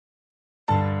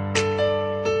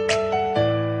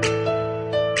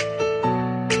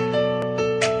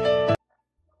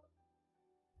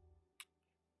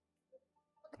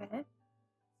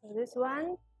this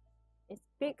one is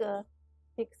bigger,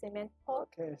 big cement pot.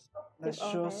 Okay, let's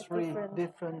show three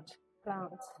different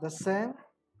plants. The same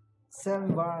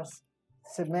vase,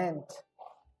 cement.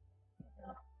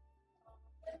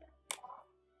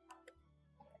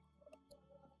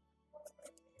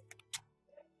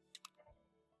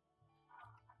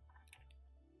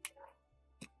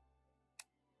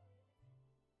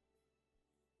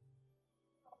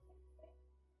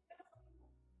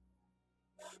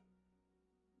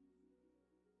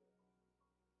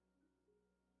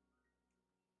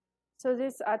 So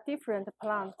these are different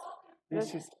plants.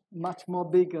 This is much more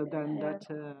bigger than that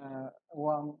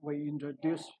one we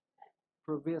introduced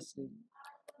previously.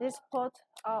 These pots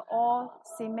are all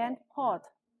cement pot.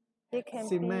 They can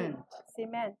Cement. be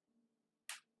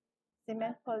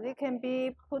cement pot. They can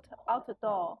be put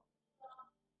outdoor.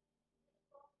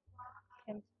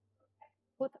 Can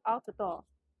put outdoor.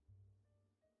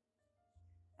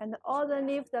 And all the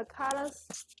leaves, the colors,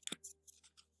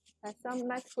 like some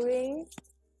light green,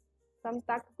 some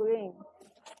dark green.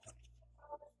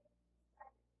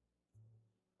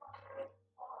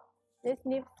 These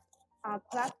leaves are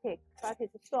plastic, but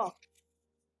it's soft.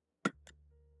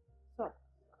 Soft.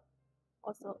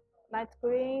 Also light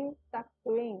green, dark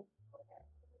green.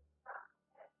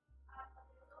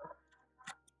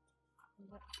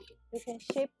 You can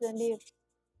shape the leaves,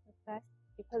 okay?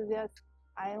 Because there's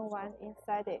iron one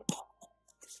inside it.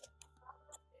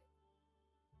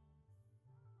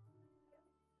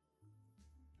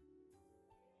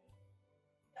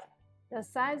 The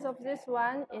size of this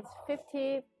one is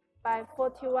 50 by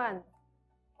 41,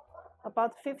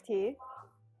 about 50,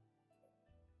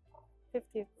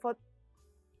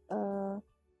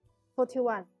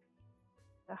 41.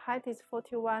 The height is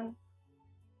 41.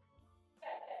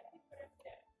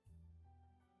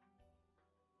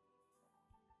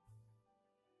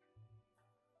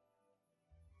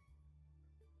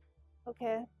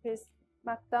 Okay, please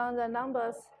mark down the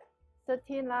numbers.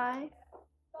 39.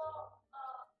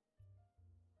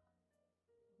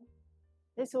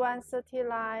 This one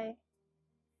 39,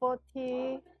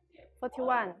 40,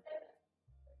 41.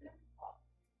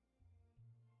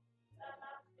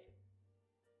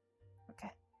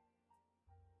 Okay.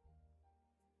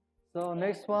 So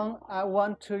next one, I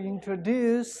want to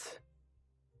introduce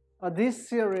this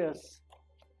series.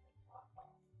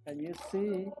 Can you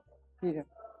see here?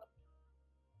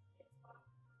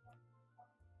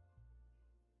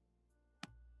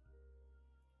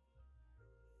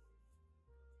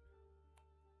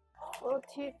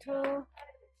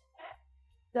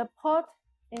 The pot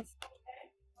is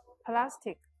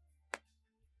plastic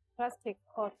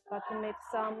pot, but to make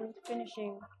some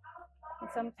finishing,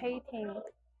 some painting,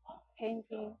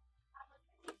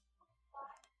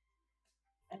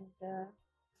 and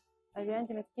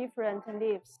arranged with different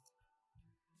leaves.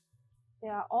 They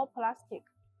are all plastic.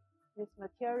 This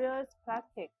material is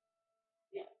plastic,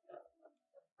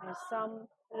 and some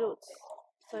roots,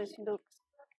 so it looks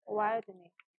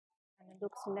widening and it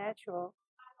looks natural.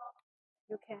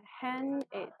 You can hang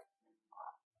it.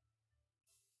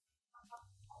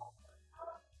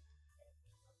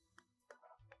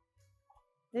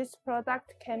 This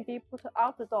product can be put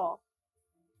outdoor.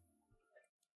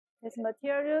 These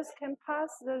materials can pass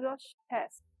the rush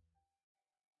test.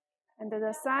 And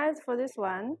the size for this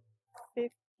one,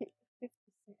 50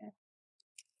 cm.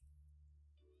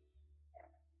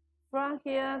 From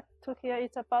here to here,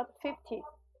 it's about 50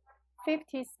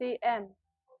 cm.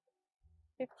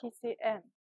 50 cm.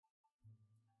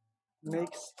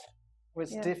 Mixed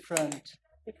with different.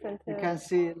 You You can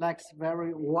see like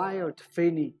very wild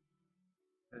feeling,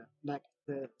 like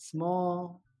the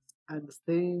small and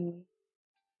thin,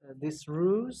 these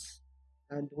rows,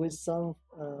 and with some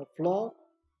floor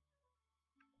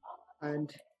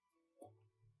and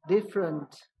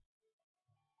different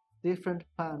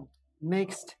plant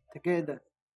mixed together.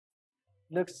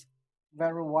 Looks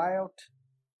very wild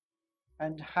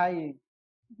and high.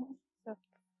 So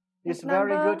it's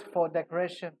very good for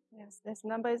decoration. Yes, this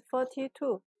number is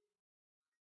 42.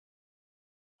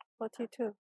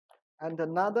 42. And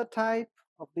another type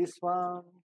of this one,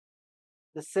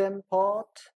 the same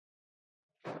pot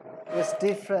with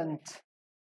different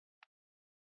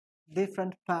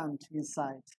plant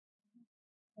inside.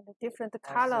 And the different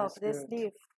color of this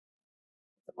leaf.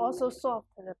 It's also soft.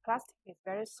 The plastic is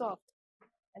very soft.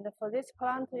 And for this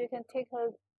plant, you can take a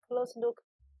close look.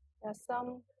 There's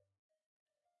some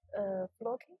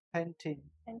floating. Painting.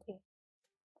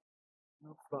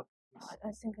 No float.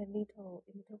 I think a little.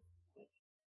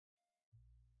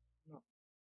 No.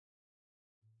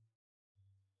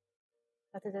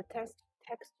 But the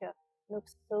texture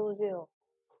looks so real.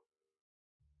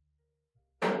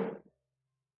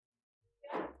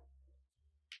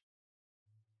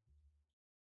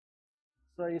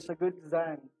 So it's a good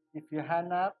design. If you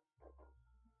hand up,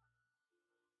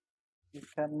 you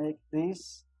can make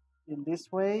this in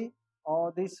this way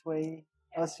or this way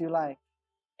as you like.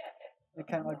 You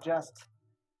can adjust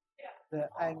the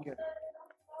angle.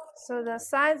 So the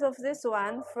size of this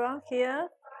one from here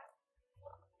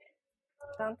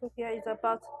down to here is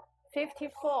about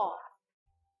 54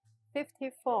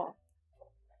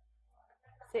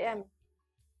 cm,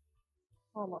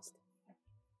 almost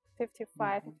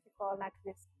 55, 54, like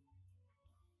this.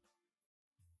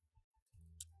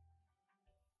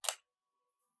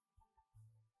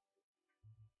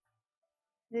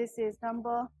 This is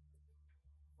number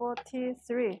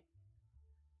 43.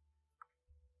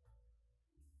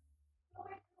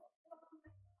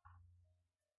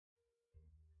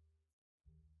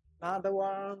 Another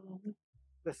one,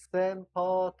 the same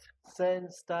pot,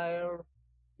 same style,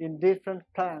 in different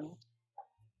plants.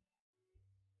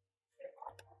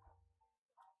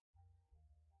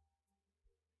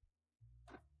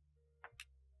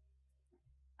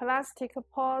 Plastic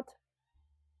pot,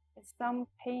 with some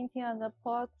painting on the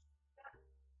pot,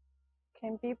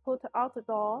 can be put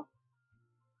outdoor,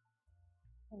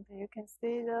 and you can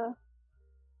see the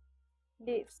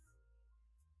leaves.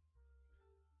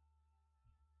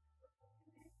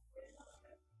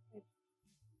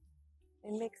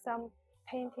 It makes some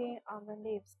painting on the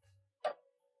leaves,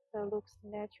 so it looks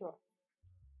natural.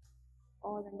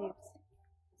 All the leaves,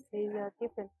 see the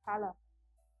different color.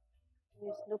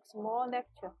 This looks more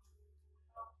natural.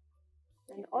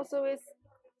 And also with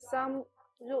some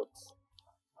roots,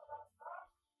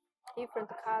 different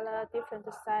color, different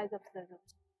size of the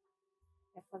roots.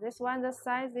 And for this one, the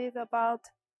size is about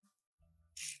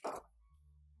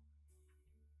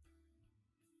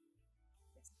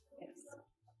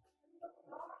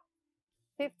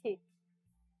 50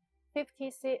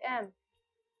 cm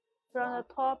from the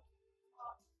top.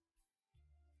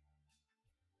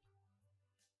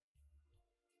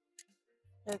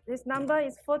 This number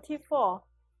is 44.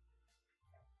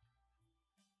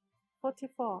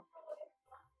 44.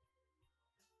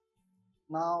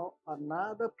 Now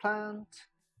another plant.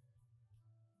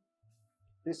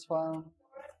 This one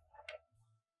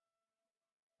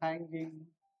hanging.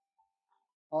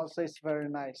 Also, it's very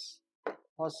nice.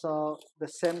 Also, the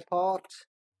same pot.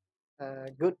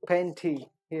 Good painting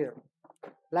here,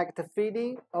 like the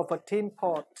feeding of a tin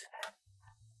pot.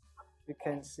 You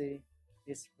can see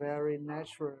it's very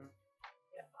natural,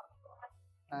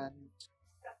 and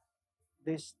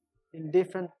this in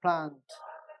different plant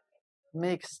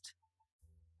mixed.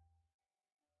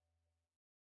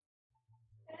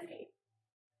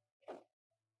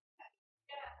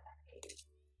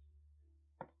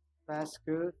 That's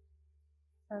good.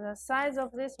 And the size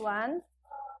of this one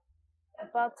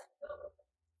about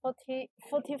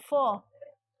 44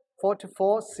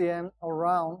 cm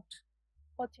around.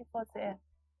 44 cm.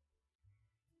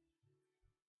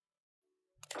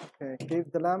 Okay,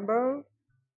 give the number.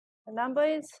 The number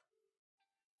is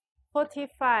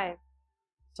 45.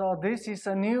 So this is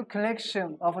a new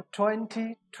collection of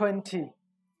 2020.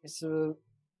 It's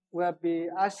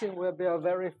I think will be a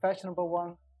very fashionable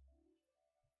one.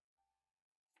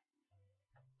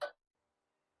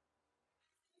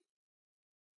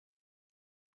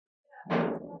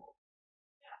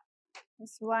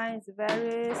 This one is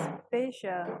very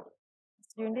special.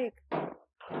 It's unique.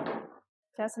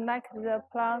 Just like the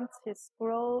plant is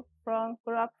grow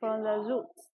up from the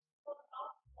roots.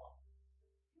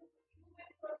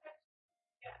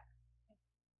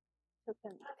 You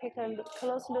can take a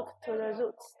close look to the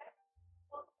roots.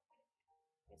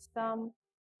 With some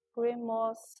green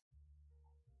moss,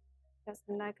 just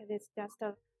like this, just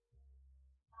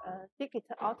dig it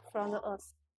out from the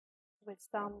earth with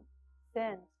some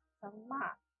sand, some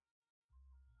mud,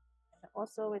 and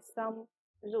also with some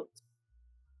roots.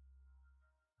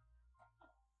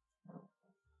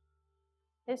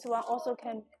 This one also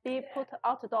can be put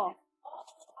outdoor.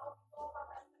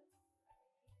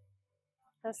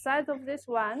 The size of this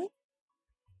one,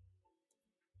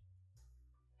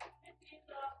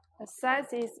 the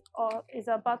size is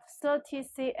about 30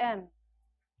 cm.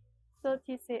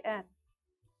 30 cm.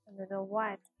 And the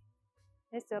white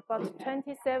is about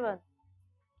 27.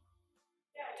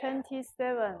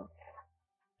 27.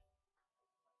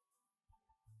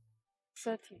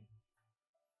 30.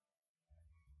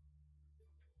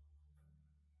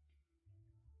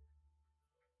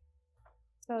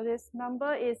 So this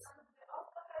number is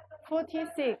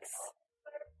 46.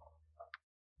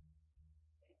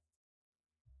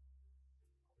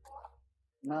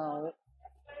 Now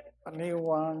a new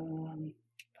one.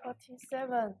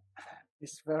 47.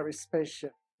 It's very special,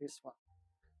 this one.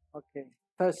 Okay,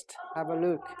 first have a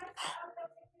look.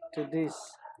 to this,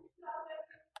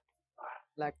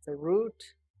 like the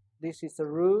root. This is the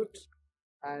root,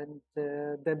 and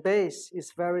the base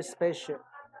is very special.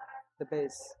 The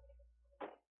base.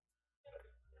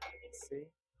 See.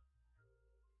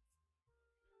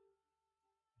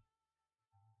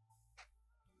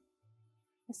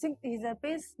 I think is a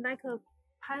base like a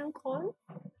pine cone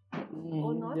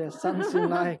or not? Yeah, something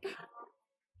like.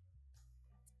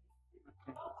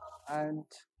 Okay. And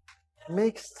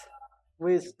mixed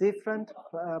with different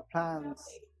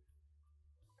plants,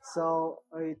 so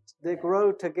they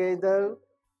grow together.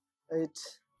 It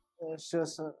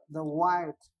shows the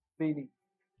wild feeling.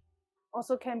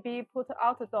 Also can be put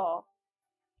outdoor.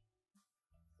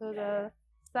 So the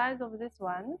size of this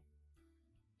one.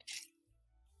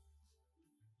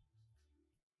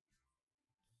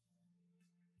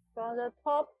 From the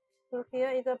top to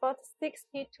here is about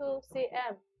 62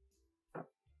 cm.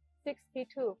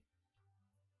 62.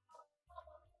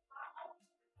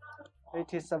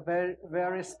 It is a very,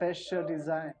 very special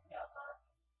design.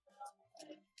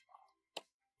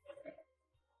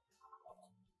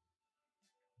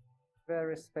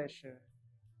 Very special.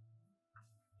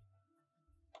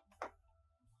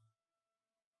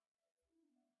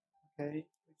 Okay,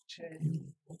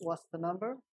 what's the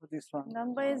number for this one?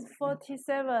 Number is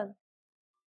 47.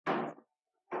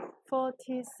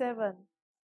 47.